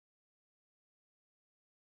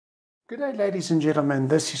Good day, ladies and gentlemen.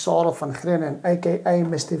 This is Adolf van Grenen, aka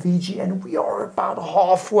Mr. VG, and we are about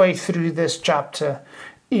halfway through this chapter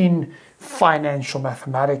in financial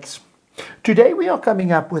mathematics. Today we are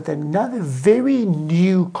coming up with another very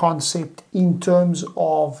new concept in terms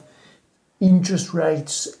of interest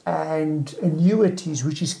rates and annuities,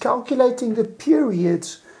 which is calculating the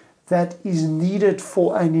periods that is needed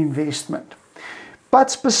for an investment,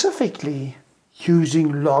 but specifically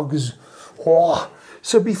using logs.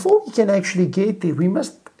 So before we can actually get there, we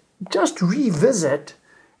must just revisit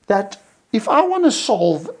that if I want to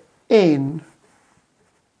solve n,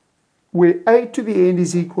 where a to the n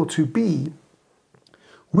is equal to b,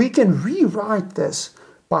 we can rewrite this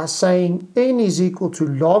by saying n is equal to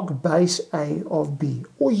log base a of b,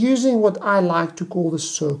 or using what I like to call the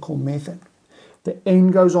circle method. The n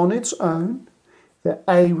goes on its own, the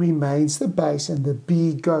a remains the base, and the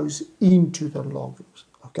b goes into the logs.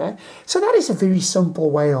 Okay, so that is a very simple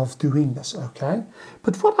way of doing this, okay?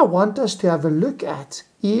 But what I want us to have a look at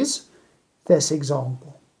is this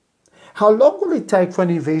example. How long will it take for an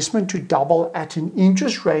investment to double at an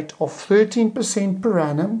interest rate of 13% per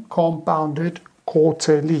annum compounded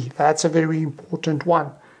quarterly? That's a very important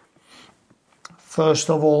one. First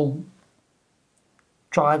of all,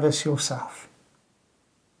 try this yourself.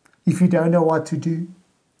 If you don't know what to do,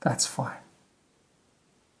 that's fine.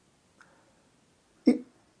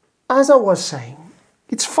 As I was saying,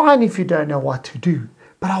 it's fine if you don't know what to do,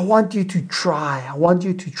 but I want you to try.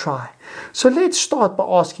 So let's start by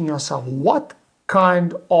asking yourself, what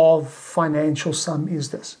kind of financial sum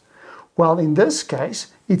is this? Well, in this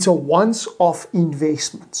case, it's a once-off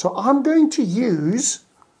investment. So I'm going to use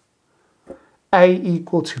A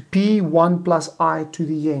equal to P1 plus I to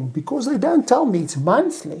the n, because they don't tell me it's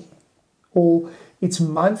monthly or it's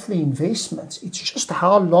monthly investments. It's just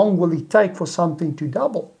how long will it take for something to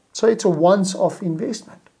double. So it's a once-off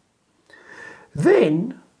investment.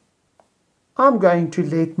 Then I'm going to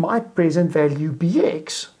let my present value be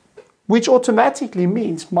x, which automatically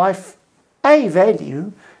means my a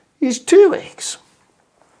value is 2x.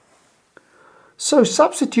 So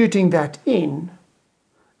substituting that in,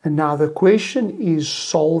 and now the question is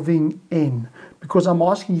solving n, because I'm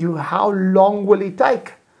asking you how long will it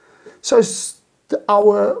take. So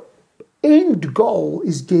our end goal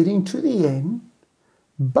is getting to the n,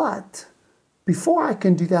 but before I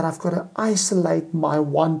can do that, I've got to isolate my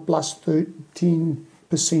 1 plus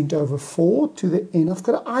 13% over 4 to the n. I've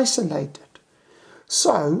got to isolate it.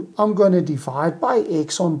 So I'm going to divide by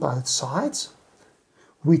x on both sides,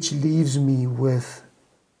 which leaves me with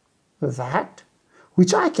that,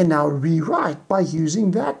 which I can now rewrite by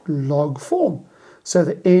using that log form. So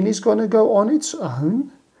the n is going to go on its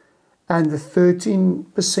own, and the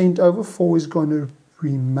 13% over 4 is going to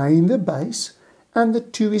remain the base, and the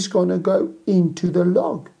 2 is going to go into the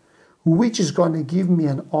log, which is going to give me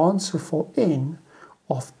an answer for n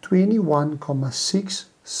of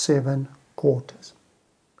 21,67 quarters.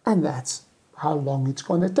 And that's how long it's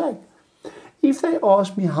going to take. If they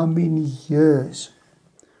ask me how many years,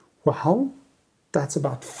 well, that's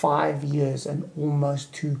about 5 years and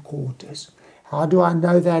almost 2 quarters. How do I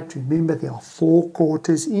know that? Remember, there are 4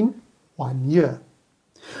 quarters in 1 year.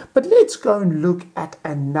 But let's go and look at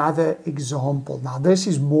another example. Now, this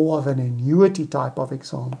is more of an annuity type of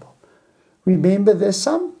example. Remember this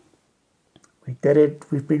sum? We did it.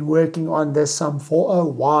 We've been working on this sum for a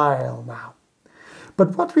while now.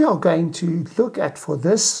 But what we are going to look at for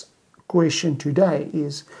this question today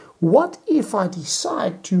is, what if I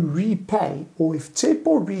decide to repay, or if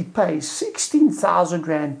Tsepo repays 16,000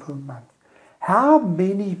 Rand per month? How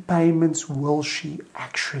many payments will she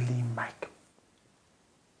actually make?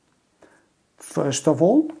 First of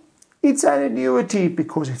all, it's an annuity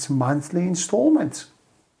because it's monthly installments.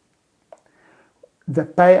 The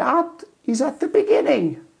payout is at the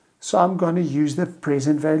beginning, so I'm going to use the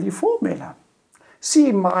present value formula.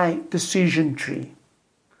 See my decision tree.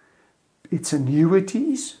 It's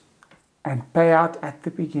annuities and payout at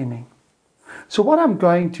the beginning. So what I'm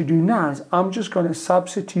going to do now is I'm just going to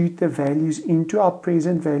substitute the values into our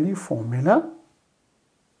present value formula,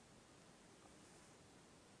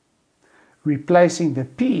 replacing the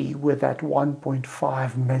P with that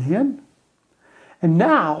 1.5 million. And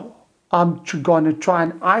now I'm going to try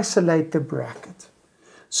and isolate the bracket.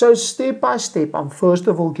 So step by step, I'm first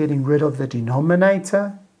of all getting rid of the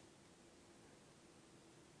denominator.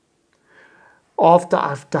 After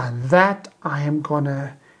I've done that, I am going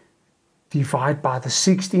to divide by the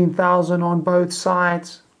 16,000 on both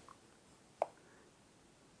sides.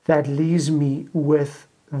 That leaves me with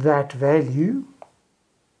that value.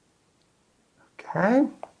 Okay.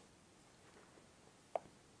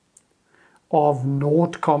 of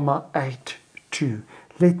 0.82.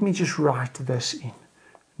 Let me just write this in.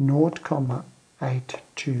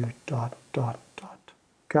 0.82 dot, dot, dot.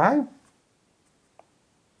 Okay?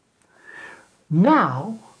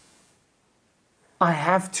 Now, I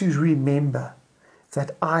have to remember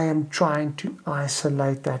that I am trying to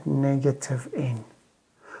isolate that negative n.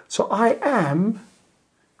 So I am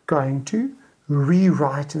going to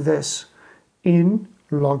rewrite this in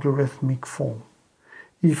logarithmic form.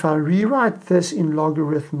 If I rewrite this in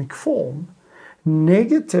logarithmic form,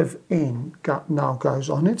 negative n now goes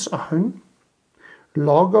on its own.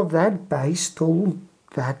 Log of that base, still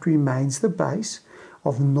that remains the base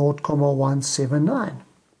of 0.179.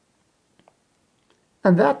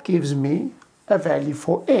 And that gives me a value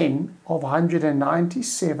for n of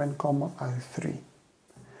 197.03.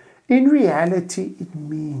 In reality, it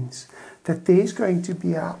means that there's going to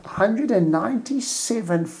be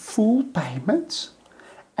 197 full payments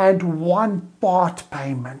and one part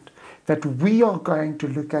payment that we are going to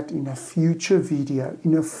look at in a future video,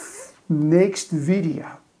 in a next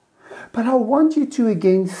video. But I want you to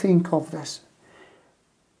again think of this.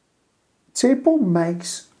 Tshepo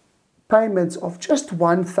makes payments of just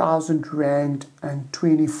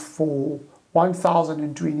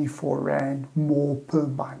 1,024 Rand more per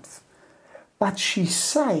month. But she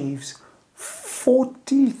saves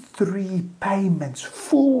 43 payments,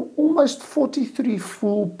 almost 43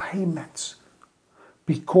 full payments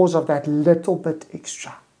because of that little bit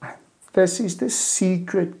extra. This is the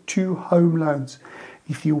secret to home loans.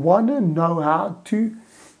 If you want to know how to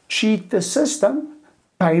cheat the system,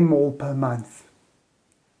 pay more per month.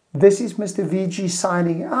 This is Mr. VG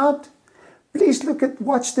signing out. Please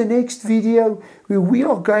watch the next video where we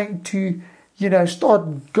are going to,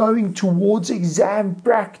 start going towards exam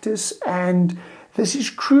practice, and this is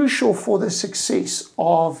crucial for the success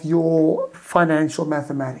of your financial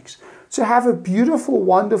mathematics. So have a beautiful,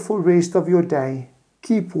 wonderful rest of your day.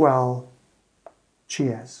 Keep well.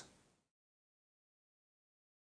 Cheers.